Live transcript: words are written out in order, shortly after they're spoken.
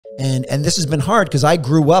And this has been hard because I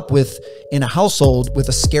grew up in a household with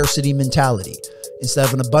a scarcity mentality instead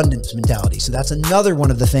of an abundance mentality. So that's another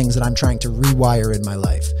one of the things that I'm trying to rewire in my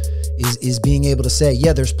life is being able to say,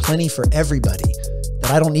 yeah, there's plenty for everybody,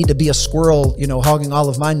 that I don't need to be a squirrel, hogging all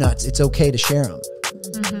of my nuts. It's okay to share them.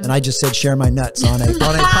 And I just said share my nuts on a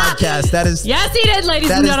podcast. That is, yes, he did,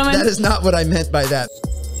 ladies and gentlemen. That is not what I meant by that.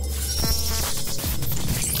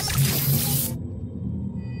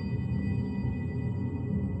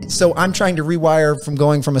 So I'm trying to rewire from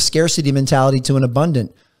going from a scarcity mentality to an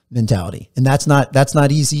abundant mentality. And that's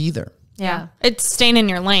not easy either. Yeah. It's staying in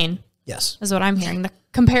your lane. Yes. Is what I'm hearing. The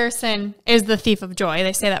comparison is the thief of joy.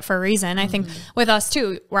 They say that for a reason. I think with us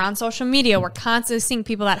too, we're on social media. We're constantly seeing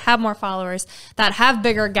people that have more followers, that have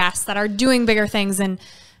bigger guests, that are doing bigger things. And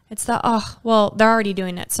it's they're already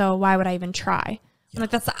doing it. So why would I even try? Yeah. Like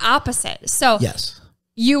that's the opposite. So yes.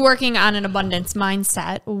 You working on an abundance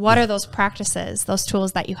mindset, what are those practices, those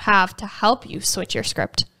tools that you have to help you switch your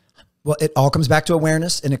script? Well, it all comes back to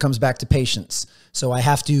awareness and it comes back to patience. So I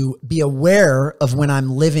have to be aware of when I'm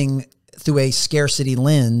living through a scarcity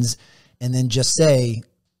lens and then just say,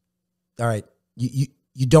 all right, you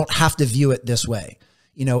don't have to view it this way.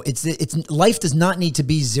 It's life does not need to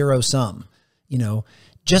be zero sum,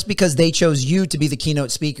 Just because they chose you to be the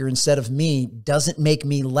keynote speaker instead of me doesn't make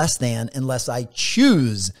me less than unless I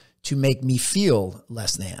choose to make me feel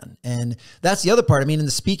less than. And that's the other part. I mean, in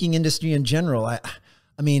the speaking industry in general,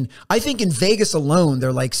 I think in Vegas alone, there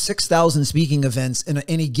are like 6,000 speaking events in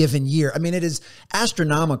any given year. I mean, it is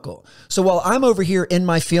astronomical. So while I'm over here in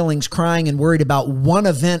my feelings crying and worried about one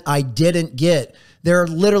event I didn't get, there are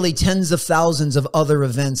literally tens of thousands of other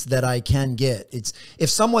events that I can get.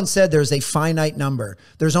 If someone said there's a finite number,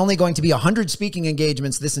 there's only going to be 100 speaking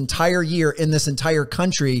engagements this entire year in this entire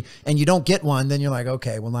country, and you don't get one, then you're like,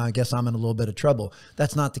 okay, well, now I guess I'm in a little bit of trouble.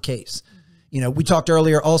 That's not the case. We talked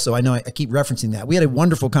earlier also, I know I keep referencing that. We had a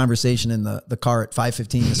wonderful conversation in the car at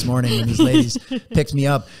 5:15 this morning when these ladies picked me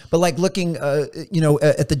up. But like looking, at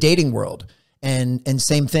the dating world and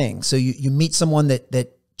same thing. So you meet someone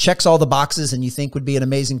that checks all the boxes and you think would be an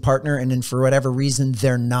amazing partner, and then for whatever reason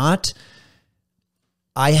they're not.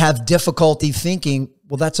 I have difficulty thinking,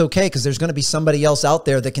 well, that's okay, because there's going to be somebody else out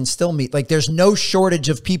there that can still meet. Like there's no shortage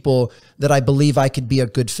of people that I believe I could be a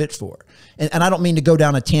good fit for. And I don't mean to go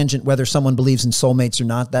down a tangent whether someone believes in soulmates or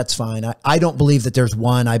not. That's fine. I don't believe that there's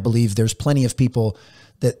one. I believe there's plenty of people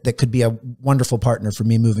that could be a wonderful partner for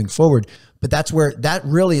me moving forward. But that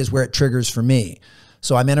really is where it triggers for me.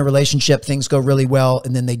 So I'm in a relationship, things go really well,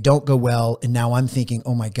 and then they don't go well. And now I'm thinking,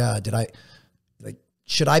 oh my God,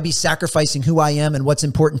 should I be sacrificing who I am and what's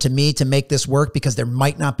important to me to make this work because there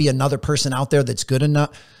might not be another person out there that's good enough?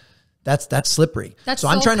 That's slippery. That's so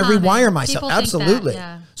I'm trying to rewire myself. People Absolutely. Think that,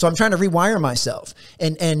 yeah. So I'm trying to rewire myself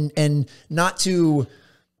and not to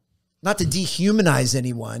dehumanize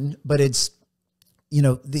anyone, but it's,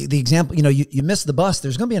 the example, you miss the bus,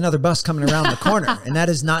 there's going to be another bus coming around the corner. And that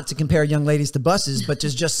is not to compare young ladies to buses, but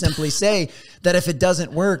to just simply say that if it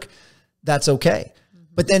doesn't work, that's okay.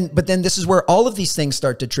 But then this is where all of these things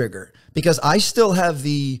start to trigger, because I still have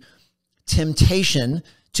the temptation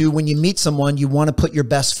to, when you meet someone, you want to put your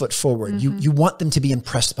best foot forward. Mm-hmm. You want them to be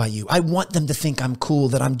impressed by you. I want them to think I'm cool,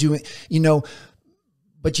 that I'm doing,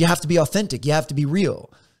 but you have to be authentic. You have to be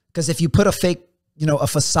real. Because if you put a fake, a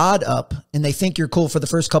facade up and they think you're cool for the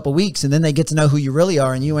first couple of weeks and then they get to know who you really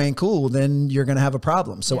are and you ain't cool, then you're going to have a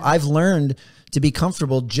problem. So I've learned to be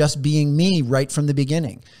comfortable just being me right from the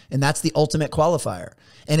beginning. And that's the ultimate qualifier.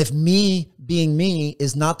 And if me being me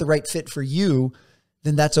is not the right fit for you,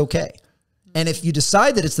 then that's okay. And if you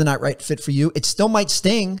decide that it's the not right fit for you, it still might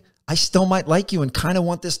sting. I still might like you and kind of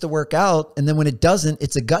want this to work out. And then when it doesn't,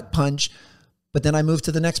 it's a gut punch. But then I move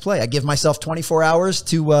to the next play. I give myself 24 hours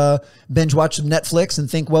to binge watch some Netflix and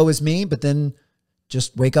think, woe is me. But then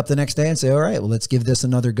just wake up the next day and say, all right, well, let's give this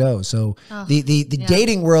another go. So the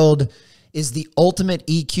dating world is the ultimate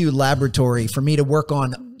EQ laboratory for me to work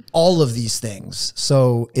on all of these things.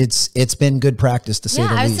 So it's been good practice, to say the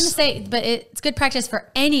least. I was going to say, but it's good practice for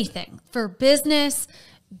anything, for business,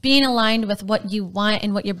 being aligned with what you want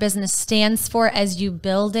and what your business stands for as you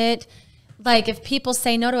build it. Like if people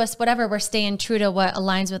say no to us, whatever, we're staying true to what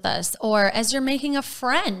aligns with us. Or as you're making a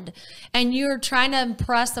friend and you're trying to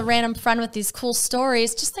impress a random friend with these cool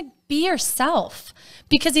stories, just like be yourself,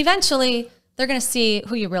 because eventually they're going to see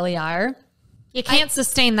who you really are. You can't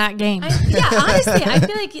sustain that game. Honestly, I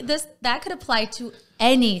feel like that could apply to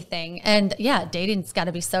anything. And yeah, dating's got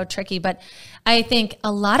to be so tricky. But I think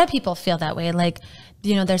a lot of people feel that way. Like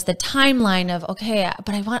there's the timeline of, okay,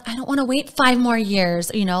 but I don't want to wait 5 more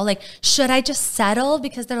years, like, should I just settle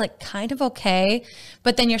because they're like kind of okay?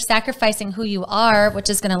 But then you're sacrificing who you are, which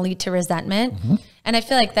is going to lead to resentment. And I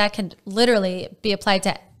feel like that can literally be applied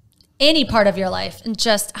to any part of your life, and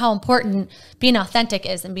just how important being authentic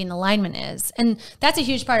is and being in alignment is. And that's a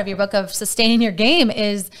huge part of your book of sustaining your game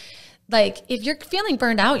is like, if you're feeling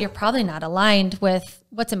burned out, you're probably not aligned with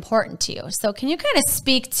what's important to you. So can you kind of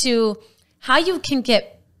speak to how you can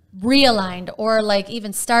get realigned, or like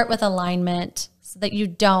even start with alignment so that you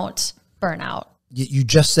don't burn out? You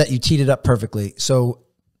just said, you teed it up perfectly. So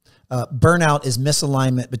burnout is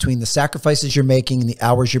misalignment between the sacrifices you're making and the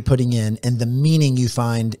hours you're putting in and the meaning you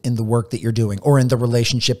find in the work that you're doing or in the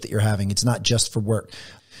relationship that you're having. It's not just for work.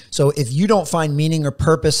 So if you don't find meaning or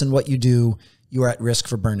purpose in what you do, you are at risk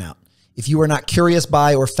for burnout. If you are not curious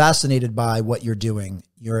by or fascinated by what you're doing,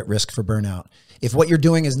 you're at risk for burnout. If what you're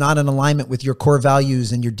doing is not in alignment with your core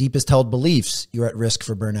values and your deepest held beliefs, you're at risk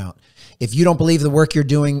for burnout. If you don't believe the work you're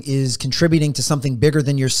doing is contributing to something bigger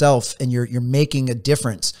than yourself and you're making a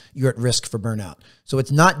difference, you're at risk for burnout. So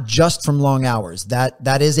it's not just from long hours.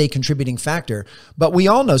 That is a contributing factor. But we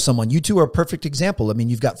all know someone. You two are a perfect example. I mean,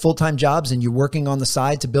 you've got full-time jobs and you're working on the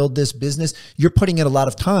side to build this business. You're putting in a lot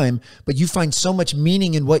of time, but you find so much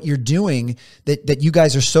meaning in what you're doing that you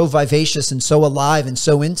guys are so vivacious and so alive and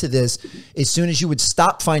so into this. As soon as you would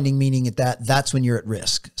stop finding meaning at that's when you're at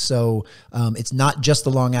risk. So it's not just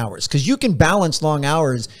the long hours, because you can balance long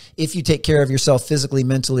hours if you take care of yourself physically,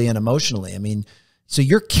 mentally, and emotionally. I mean, so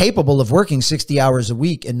you're capable of working 60 hours a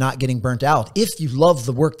week and not getting burnt out if you love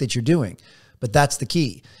the work that you're doing. But that's the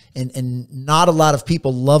key. And not a lot of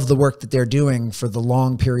people love the work that they're doing for the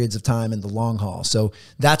long periods of time and the long haul. So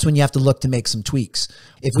that's when you have to look to make some tweaks.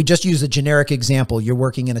 If we just use a generic example, you're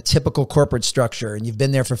working in a typical corporate structure and you've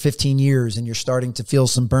been there for 15 years and you're starting to feel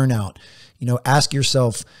some burnout. Ask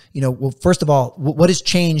yourself, well, first of all, what has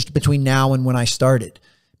changed between now and when I started?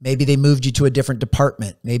 Maybe they moved you to a different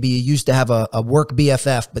department. Maybe you used to have a work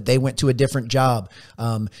BFF, but they went to a different job.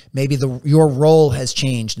 Maybe your role has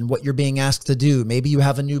changed and what you're being asked to do. Maybe you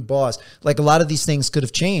have a new boss. Like, a lot of these things could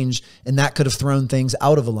have changed, and that could have thrown things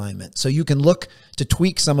out of alignment. So you can look to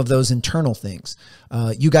tweak some of those internal things.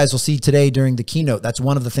 You guys will see today during the keynote, that's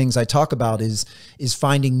one of the things I talk about is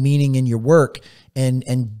finding meaning in your work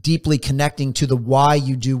and deeply connecting to the why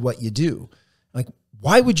you do what you do. Like,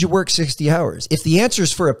 why would you work 60 hours? If the answer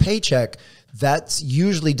is for a paycheck, that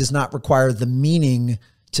usually does not require the meaning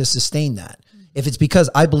to sustain that. If it's because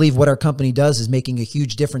I believe what our company does is making a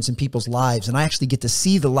huge difference in people's lives, and I actually get to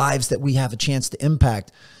see the lives that we have a chance to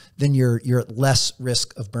impact, then you're at less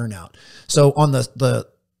risk of burnout. So on the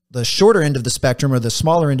shorter end of the spectrum, or the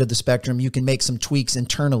smaller end of the spectrum, you can make some tweaks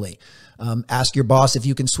internally. Ask your boss if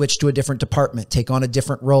you can switch to a different department, take on a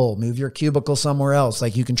different role, move your cubicle somewhere else.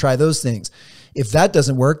 Like, you can try those things. If that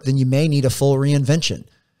doesn't work, then you may need a full reinvention.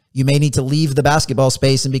 You may need to leave the basketball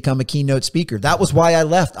space and become a keynote speaker. That was why I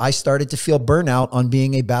left. I started to feel burnout on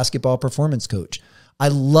being a basketball performance coach. I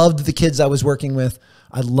loved the kids I was working with.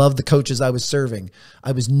 I loved the coaches I was serving.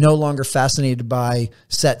 I was no longer fascinated by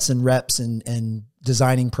sets and reps and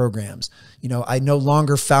designing programs. I no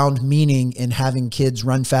longer found meaning in having kids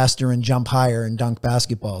run faster and jump higher and dunk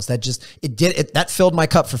basketballs. That filled my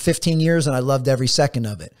cup for 15 years and I loved every second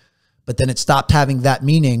of it. But then it stopped having that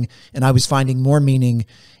meaning, and I was finding more meaning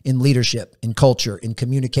in leadership, in culture, in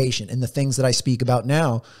communication, in the things that I speak about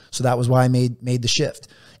now. So that was why I made the shift.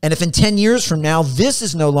 And if in 10 years from now, this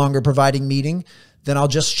is no longer providing meaning, then I'll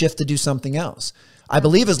just shift to do something else. I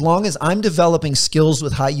believe as long as I'm developing skills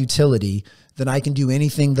with high utility, then I can do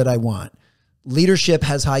anything that I want. Leadership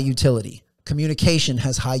has high utility. Communication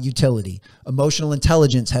has high utility. Emotional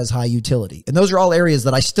intelligence has high utility. And those are all areas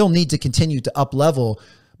that I still need to continue to up level.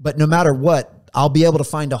 But no matter what, I'll be able to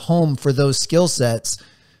find a home for those skill sets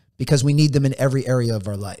because we need them in every area of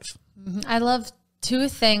our life. I love 2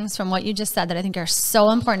 things from what you just said that I think are so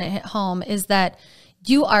important to hit home is that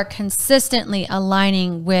you are consistently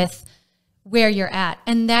aligning with where you're at,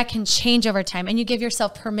 and that can change over time. And you give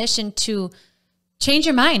yourself permission to change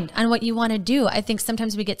your mind on what you want to do. I think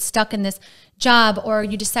sometimes we get stuck in this job, or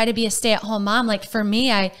you decide to be a stay-at-home mom. Like for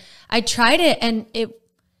me, I tried it and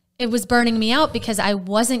it was burning me out because I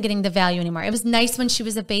wasn't getting the value anymore. It was nice when she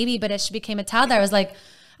was a baby, but as she became a toddler, I was like,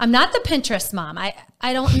 I'm not the Pinterest mom.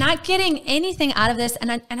 Not getting anything out of this.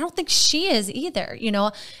 And I don't think she is either.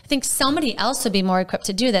 I think somebody else would be more equipped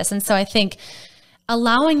to do this. And so I think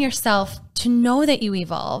allowing yourself to know that you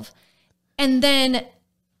evolve and then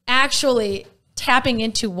actually tapping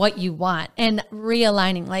into what you want and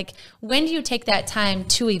realigning. Like, when do you take that time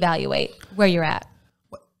to evaluate where you're at?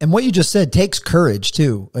 And what you just said takes courage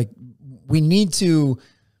too. Like, we need to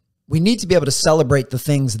be able to celebrate the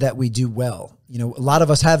things that we do well. You know, a lot of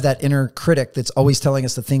us have that inner critic that's always telling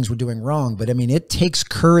us the things we're doing wrong. But I mean, it takes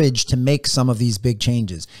courage to make some of these big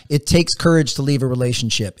changes. It takes courage to leave a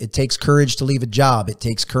relationship. It takes courage to leave a job. It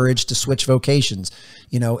takes courage to switch vocations.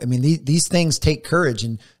 You know, I mean, these things take courage.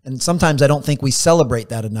 And sometimes I don't think we celebrate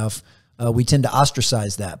that enough. We tend to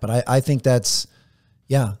ostracize that. But I think that's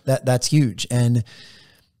huge. And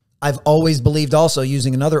I've always believed also,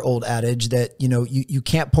 using another old adage, that, you know, you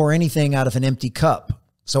can't pour anything out of an empty cup.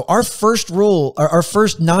 So our first rule, our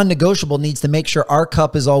first non-negotiable, needs to make sure our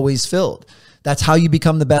cup is always filled. That's how you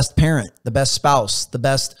become the best parent, the best spouse, the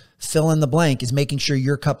best fill in the blank, is making sure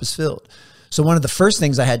your cup is filled. So one of the first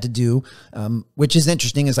things I had to do, which is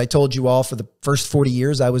interesting, as I told you all, for the first 40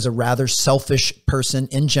 years, I was a rather selfish person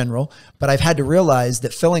in general, but I've had to realize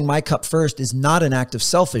that filling my cup first is not an act of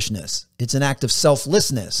selfishness. It's an act of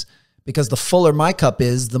selflessness, because the fuller my cup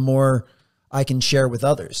is, the more I can share with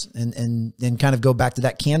others, and kind of go back to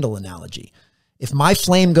that candle analogy. If my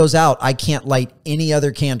flame goes out, I can't light any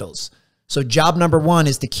other candles. So job number one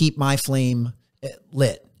is to keep my flame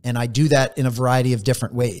lit. And I do that in a variety of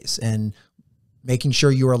different ways. And making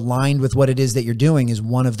sure you're aligned with what it is that you're doing is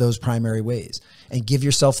one of those primary ways. And give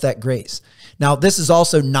yourself that grace. Now, this is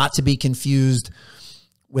also not to be confused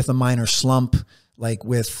with a minor slump. Like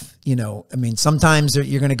with, you know, I mean, sometimes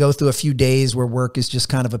you're going to go through a few days where work is just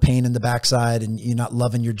kind of a pain in the backside and you're not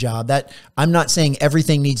loving your job. That, I'm not saying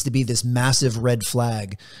everything needs to be this massive red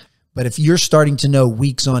flag, but if you're starting to know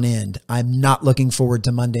weeks on end, I'm not looking forward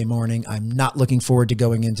to Monday morning, I'm not looking forward to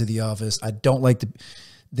going into the office, I don't like to,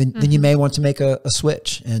 then you may want to make a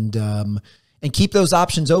switch and keep those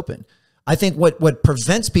options open. I think what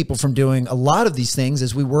prevents people from doing a lot of these things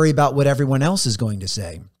is we worry about what everyone else is going to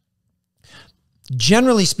say.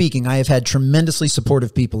 Generally speaking, I have had tremendously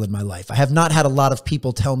supportive people in my life. I have not had a lot of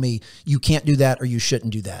people tell me you can't do that or you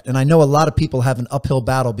shouldn't do that. And I know a lot of people have an uphill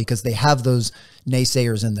battle because they have those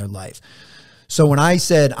naysayers in their life. So when I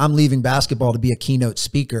said I'm leaving basketball to be a keynote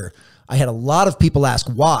speaker, I had a lot of people ask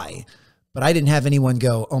why, but I didn't have anyone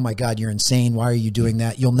go, oh my God, you're insane. Why are you doing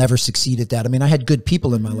that? You'll never succeed at that. I mean, I had good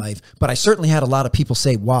people in my life, but I certainly had a lot of people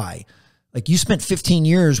say why. Like, you spent 15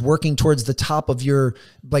 years working towards the top of your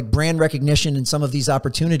like brand recognition and some of these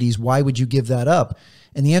opportunities. Why would you give that up?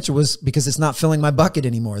 And the answer was because it's not filling my bucket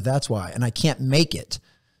anymore. That's why. And I can't make it.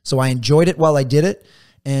 So I enjoyed it while I did it.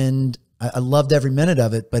 And I loved every minute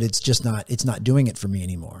of it, but it's not doing it for me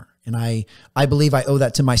anymore. And I believe I owe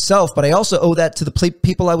that to myself, but I also owe that to the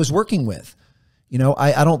people I was working with. You know,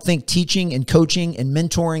 I don't think teaching and coaching and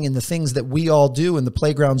mentoring and the things that we all do and the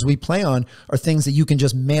playgrounds we play on are things that you can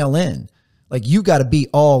just mail in. Like, you got to be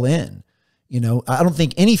all in. You know, I don't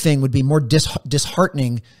think anything would be more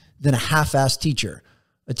disheartening than a half-assed teacher.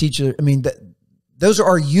 A teacher, I mean, those are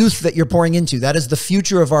our youth that you're pouring into. That is the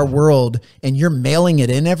future of our world, and you're mailing it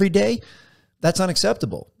in every day. That's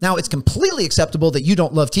unacceptable. Now, it's completely acceptable that you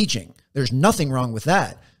don't love teaching. There's nothing wrong with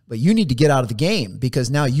that. But you need to get out of the game, because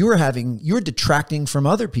now you're detracting from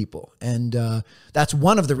other people. And that's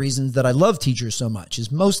one of the reasons that I love teachers so much,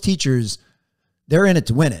 is most teachers, they're in it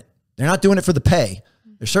to win it. They're not doing it for the pay.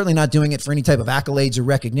 They're certainly not doing it for any type of accolades or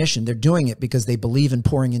recognition. They're doing it because they believe in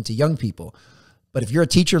pouring into young people. But if you're a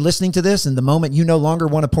teacher listening to this, and the moment you no longer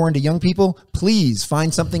want to pour into young people, please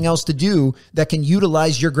find something else to do that can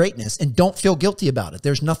utilize your greatness, and don't feel guilty about it.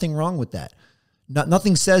 There's nothing wrong with that.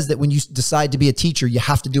 Nothing says that when you decide to be a teacher, you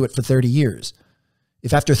have to do it for 30 years.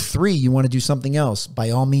 If after 3 you want to do something else, by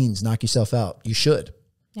all means, knock yourself out. You should.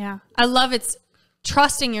 Yeah. I love it's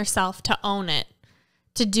trusting yourself to own it,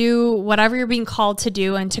 to do whatever you're being called to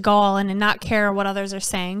do, and to go all in and not care what others are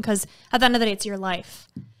saying. Because at the end of the day, it's your life.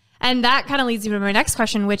 And that kind of leads me to my next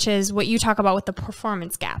question, which is what you talk about with the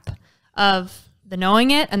performance gap of the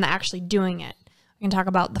knowing it and the actually doing it. We can talk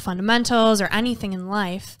about the fundamentals or anything in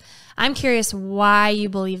life. I'm curious why you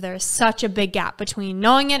believe there is such a big gap between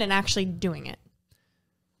knowing it and actually doing it.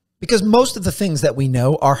 Because most of the things that we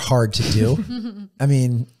know are hard to do. I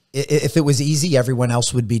mean, if it was easy, everyone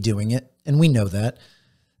else would be doing it. And we know that.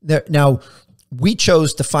 Now, we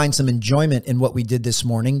chose to find some enjoyment in what we did this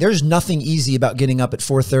morning. There's nothing easy about getting up at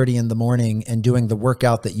 4:30 in the morning and doing the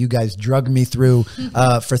workout that you guys drugged me through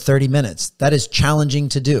for 30 minutes. That is challenging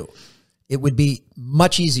to do. It would be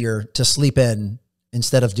much easier to sleep in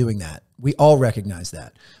instead of doing that. We all recognize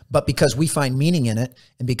that. But because we find meaning in it,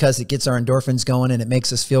 and because it gets our endorphins going and it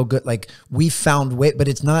makes us feel good, like we found way, but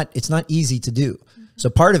it's not easy to do. So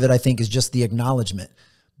part of it, I think, is just the acknowledgement.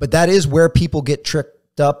 But that is where people get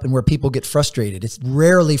tricked up and where people get frustrated. It's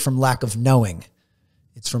rarely from lack of knowing.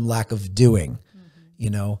 It's from lack of doing.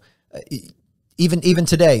 You know, even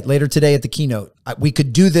today, later today at the keynote, we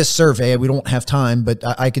could do this survey. We don't have time, but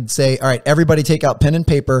I could say, all right, everybody take out pen and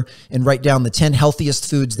paper and write down the 10 healthiest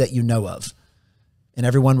foods that you know of. And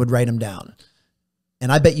everyone would write them down.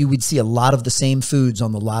 And I bet you we'd see a lot of the same foods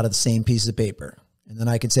on a lot of the same pieces of paper. And then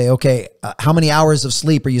I could say, okay, how many hours of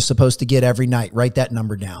sleep are you supposed to get every night? Write that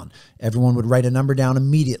number down. Everyone would write a number down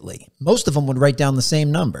immediately. Most of them would write down the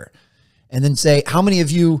same number. And then say, how many of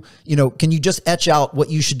you, can you just etch out what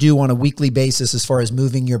you should do on a weekly basis as far as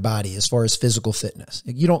moving your body, as far as physical fitness?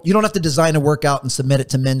 You don't have to design a workout and submit it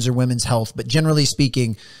to Men's or Women's Health, but generally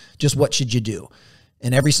speaking, just what should you do?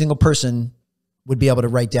 And every single person would be able to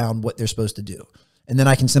write down what they're supposed to do. And then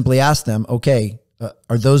I can simply ask them, okay,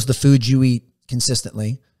 are those the foods you eat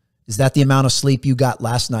consistently? Is that the amount of sleep you got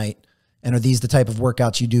last night? And are these the type of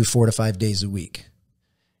workouts you do 4 to 5 days a week?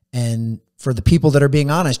 And for the people that are being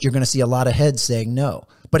honest, you're going to see a lot of heads saying no.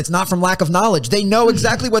 But it's not from lack of knowledge. They know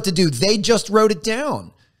exactly what to do. They just wrote it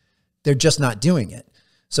down. They're just not doing it.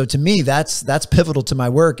 So to me, that's pivotal to my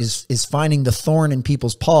work is finding the thorn in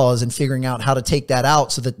people's paws and figuring out how to take that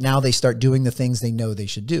out so that now they start doing the things they know they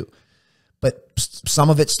should do. But some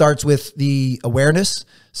of it starts with the awareness.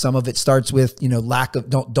 Some of it starts with, lack of,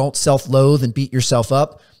 don't self-loathe and beat yourself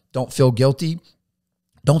up. Don't feel guilty.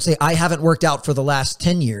 Don't say, I haven't worked out for the last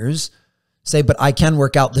 10 years. Say, but I can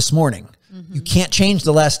work out this morning. Mm-hmm. You can't change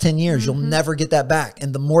the last 10 years. Mm-hmm. You'll never get that back.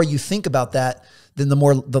 And the more you think about that, then the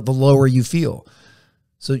more the lower you feel.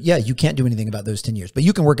 So yeah, you can't do anything about those 10 years, but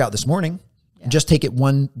you can work out this morning. Yeah. Just take it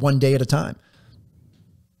one day at a time.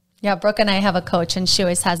 Yeah, Brooke and I have a coach, and she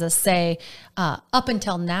always has us say, up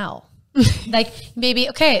until now. Like maybe,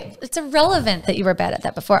 okay, it's irrelevant that you were bad at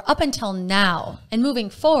that before. Up until now and moving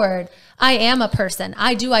forward, I am a person.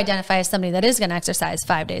 I do identify as somebody that is going to exercise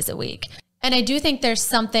 5 days a week. And I do think there's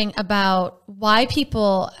something about why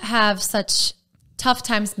people have such tough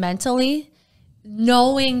times mentally,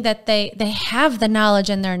 knowing that they have the knowledge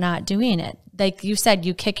and they're not doing it. Like you said,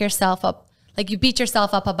 you kick yourself up, like you beat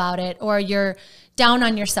yourself up about it, or you're down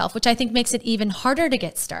on yourself, which I think makes it even harder to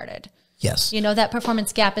get started. Yes. That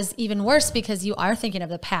performance gap is even worse because you are thinking of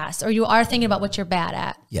the past or you are thinking about what you're bad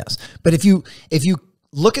at. Yes. But if you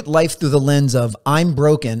look at life through the lens of I'm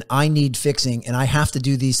broken, I need fixing, and I have to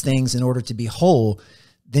do these things in order to be whole,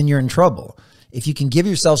 then you're in trouble. If you can give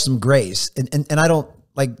yourself some grace, and I don't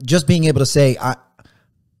like just being able to say,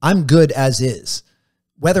 I'm good as is.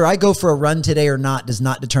 Whether I go for a run today or not does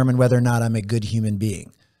not determine whether or not I'm a good human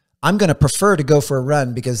being. I'm going to prefer to go for a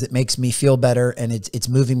run because it makes me feel better and it's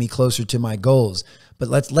moving me closer to my goals. But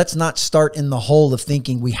let's not start in the hole of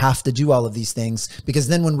thinking we have to do all of these things, because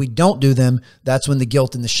then when we don't do them, that's when the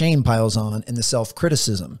guilt and the shame piles on and the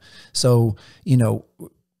self-criticism. So,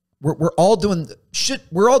 we're all doing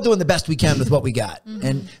the best we can with what we got. Mm-hmm.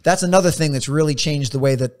 And that's another thing that's really changed the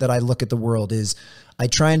way that I look at the world is I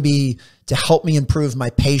try and to help me improve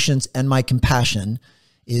my patience and my compassion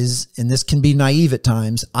is, and this can be naive at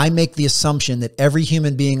times, I make the assumption that every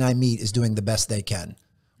human being I meet is doing the best they can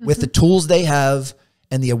with the tools they have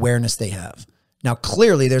and the awareness they have. Now,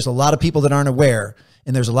 clearly there's a lot of people that aren't aware,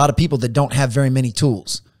 and there's a lot of people that don't have very many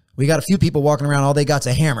tools. We got a few people walking around, all they got's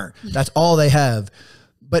a hammer. That's all they have.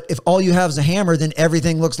 But if all you have is a hammer, then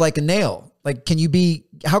everything looks like a nail. Like,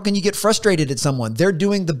 how can you get frustrated at someone? They're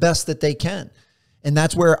doing the best that they can. And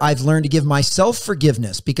that's where I've learned to give myself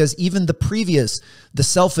forgiveness, because even the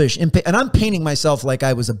selfish, and I'm painting myself like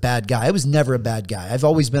I was a bad guy. I was never a bad guy. I've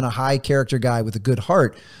always been a high character guy with a good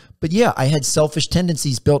heart. But yeah, I had selfish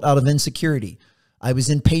tendencies built out of insecurity. I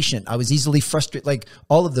was impatient. I was easily frustrated, like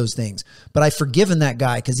all of those things. But I've forgiven that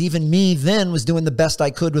guy because even me then was doing the best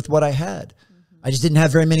I could with what I had. I just didn't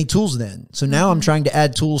have very many tools then. So now I'm trying to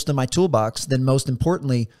add tools to my toolbox, then most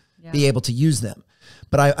importantly, be able to use them.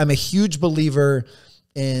 But I'm a huge believer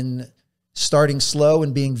in starting slow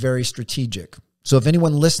and being very strategic. So if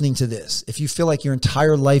anyone listening to this, if you feel like your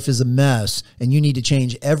entire life is a mess and you need to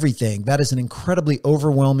change everything, that is an incredibly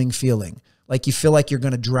overwhelming feeling. Like you feel like you're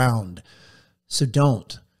going to drown. So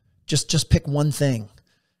don't. Just pick one thing.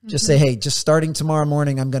 Just say, hey, just starting tomorrow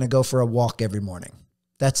morning, I'm going to go for a walk every morning.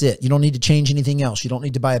 That's it. You don't need to change anything else. You don't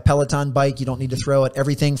need to buy a Peloton bike. You don't need to throw out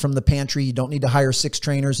everything from the pantry. You don't need to hire 6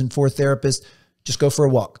 trainers and 4 therapists. Just go for a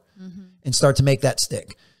walk and start to make that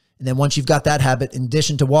stick. And then once you've got that habit, in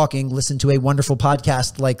addition to walking, listen to a wonderful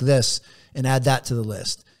podcast like this and add that to the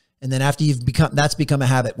list. And then after that's become a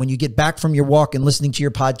habit. When you get back from your walk and listening to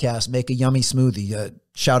your podcast, make a yummy smoothie.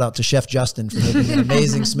 Shout out to Chef Justin for making an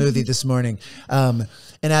amazing smoothie this morning. And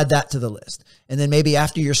add that to the list. And then maybe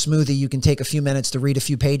after your smoothie, you can take a few minutes to read a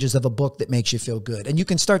few pages of a book that makes you feel good. And you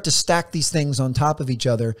can start to stack these things on top of each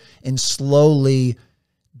other and slowly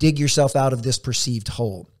dig yourself out of this perceived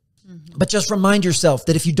hole. But just remind yourself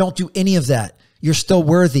that if you don't do any of that, you're still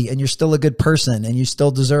worthy and you're still a good person and you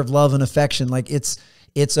still deserve love and affection. Like it's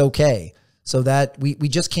okay. So that we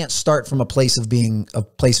just can't start from a place of being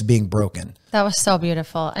broken. That was so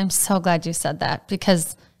beautiful. I'm so glad you said that,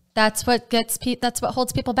 because that's what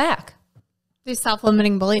holds people back. These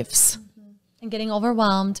self-limiting beliefs. And getting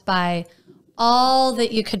overwhelmed by all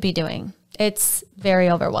that you could be doing. It's very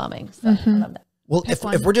overwhelming. So I love that. Well, if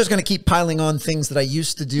we're just going to keep piling on things that I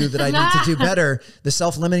used to do that I need to do better, the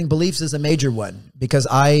self-limiting beliefs is a major one, because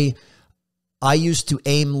I used to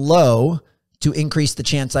aim low to increase the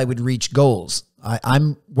chance I would reach goals.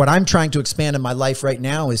 What I'm trying to expand in my life right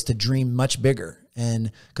now is to dream much bigger.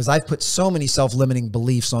 And because I've put so many self-limiting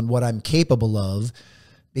beliefs on what I'm capable of,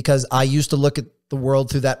 because I used to look at the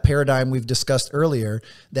world through that paradigm we've discussed earlier,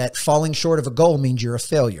 that falling short of a goal means you're a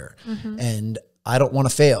failure. And I don't want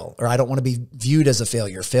to fail, or I don't want to be viewed as a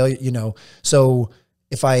failure. So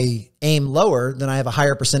if I aim lower, then I have a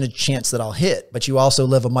higher percentage chance that I'll hit, but you also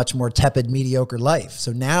live a much more tepid, mediocre life.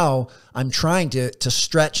 So now I'm trying to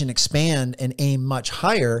stretch and expand and aim much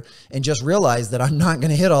higher, and just realize that I'm not going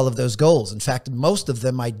to hit all of those goals. In fact, most of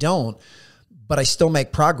them I don't, but I still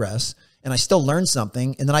make progress and I still learn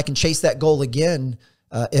something, and then I can chase that goal again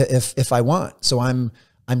if I want. So I'm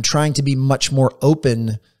trying to be much more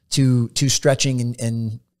open to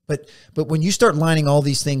stretching but when you start lining all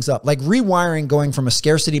these things up, like rewiring, going from a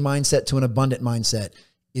scarcity mindset to an abundant mindset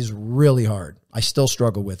is really hard. I still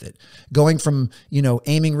struggle with it. Going from,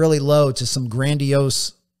 aiming really low to some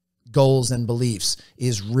grandiose goals and beliefs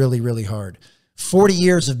is really, really hard. 40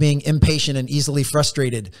 years of being impatient and easily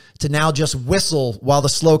frustrated to now just whistle while the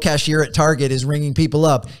slow cashier at Target is ringing people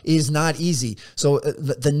up is not easy. So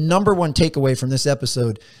the number one takeaway from this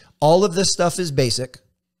episode, all of this stuff is basic.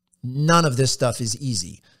 None of this stuff is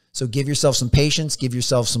easy. So give yourself some patience, give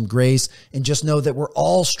yourself some grace, and just know that we're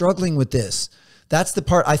all struggling with this. That's the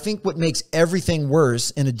part. I think what makes everything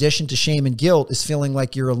worse, in addition to shame and guilt, is feeling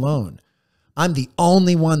like you're alone. I'm the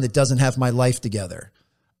only one that doesn't have my life together.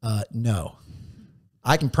 No.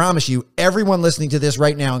 I can promise you, everyone listening to this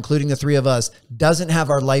right now, including the three of us, doesn't have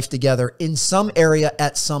our life together in some area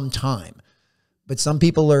at some time. But some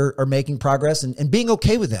people are making progress and being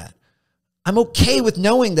okay with that. I'm okay with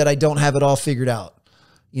knowing that I don't have it all figured out.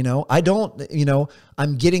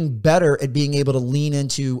 I'm getting better at being able to lean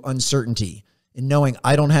into uncertainty and knowing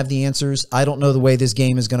I don't have the answers. I don't know the way this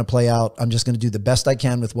game is going to play out. I'm just going to do the best I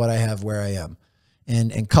can with what I have where I am.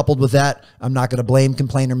 And coupled with that, I'm not going to blame,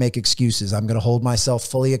 complain, or make excuses. I'm going to hold myself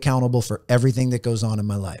fully accountable for everything that goes on in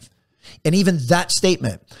my life. And even that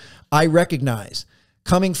statement, I recognize,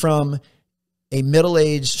 coming from a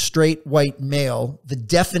middle-aged, straight, white male, the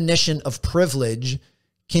definition of privilege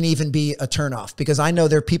can even be a turnoff, because I know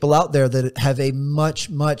there are people out there that have a much,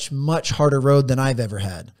 much, much harder road than I've ever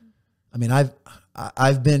had. I mean,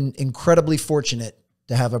 I've been incredibly fortunate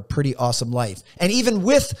to have a pretty awesome life. And even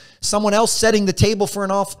with someone else setting the table for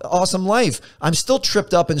an awesome life, I'm still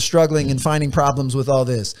tripped up and struggling and finding problems with all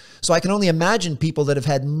this. So I can only imagine people that have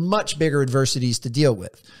had much bigger adversities to deal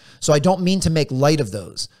with. So I don't mean to make light of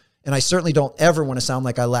those. And I certainly don't ever want to sound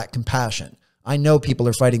like I lack compassion. I know people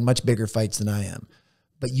are fighting much bigger fights than I am.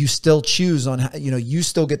 But you still choose on how, you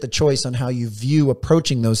still get the choice on how you view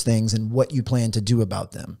approaching those things and what you plan to do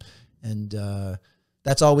about them. And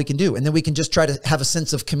that's all we can do. And then we can just try to have a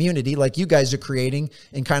sense of community like you guys are creating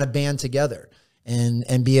and kind of band together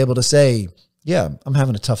and be able to say, yeah, I'm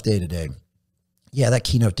having a tough day today. Yeah, that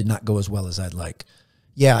keynote did not go as well as I'd like.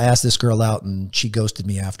 Yeah, I asked this girl out and she ghosted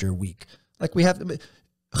me after a week. Like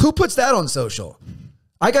who puts that on social?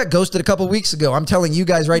 I got ghosted a couple of weeks ago. I'm telling you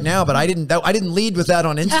guys right now, but I didn't lead with that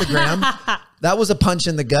on Instagram. That was a punch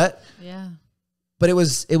in the gut. Yeah. But it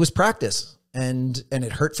was practice, and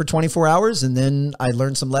it hurt for 24 hours. And then I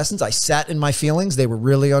learned some lessons. I sat in my feelings. They were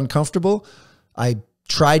really uncomfortable. I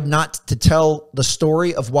tried not to tell the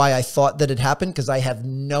story of why I thought that it happened, because I have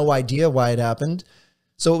no idea why it happened.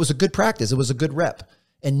 So it was a good practice. It was a good rep.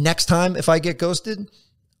 And next time, if I get ghosted,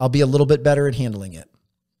 I'll be a little bit better at handling it.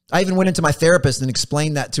 I even went into my therapist and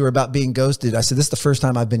explained that to her about being ghosted. I said, this is the first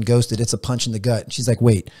time I've been ghosted. It's a punch in the gut. And she's like,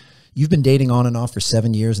 wait, you've been dating on and off for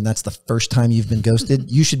 7 years and that's the first time you've been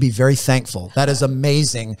ghosted? You should be very thankful. That is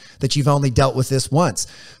amazing that you've only dealt with this once.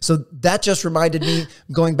 So that just reminded me,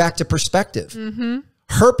 going back to perspective. Mm-hmm.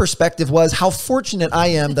 Her perspective was how fortunate I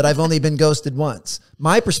am that I've only been ghosted once.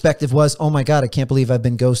 My perspective was, oh my God, I can't believe I've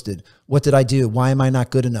been ghosted. What did I do? Why am I not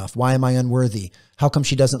good enough? Why am I unworthy? How come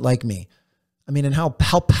she doesn't like me? I mean, and how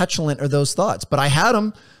petulant are those thoughts? But I had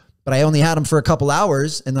them, but I only had them for a couple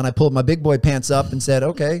hours. And then I pulled my big boy pants up and said,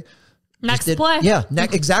 okay. Next play. Yeah,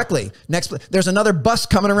 exactly. Next play. There's another bus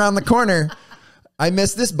coming around the corner. I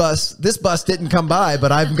missed this bus. This bus didn't come by,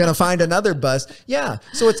 but I'm going to find another bus. Yeah.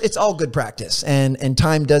 So it's all good practice, and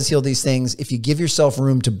time does heal these things if you give yourself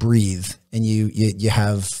room to breathe, and you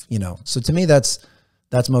have, you know, so to me, that's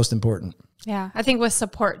most important. Yeah. I think with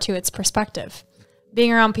support too, it's perspective.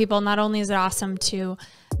 Being around people, not only is it awesome to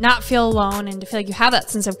not feel alone and to feel like you have that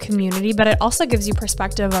sense of community, but it also gives you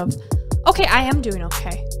perspective of, okay, I am doing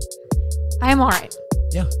okay. I am all right.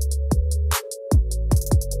 Yeah.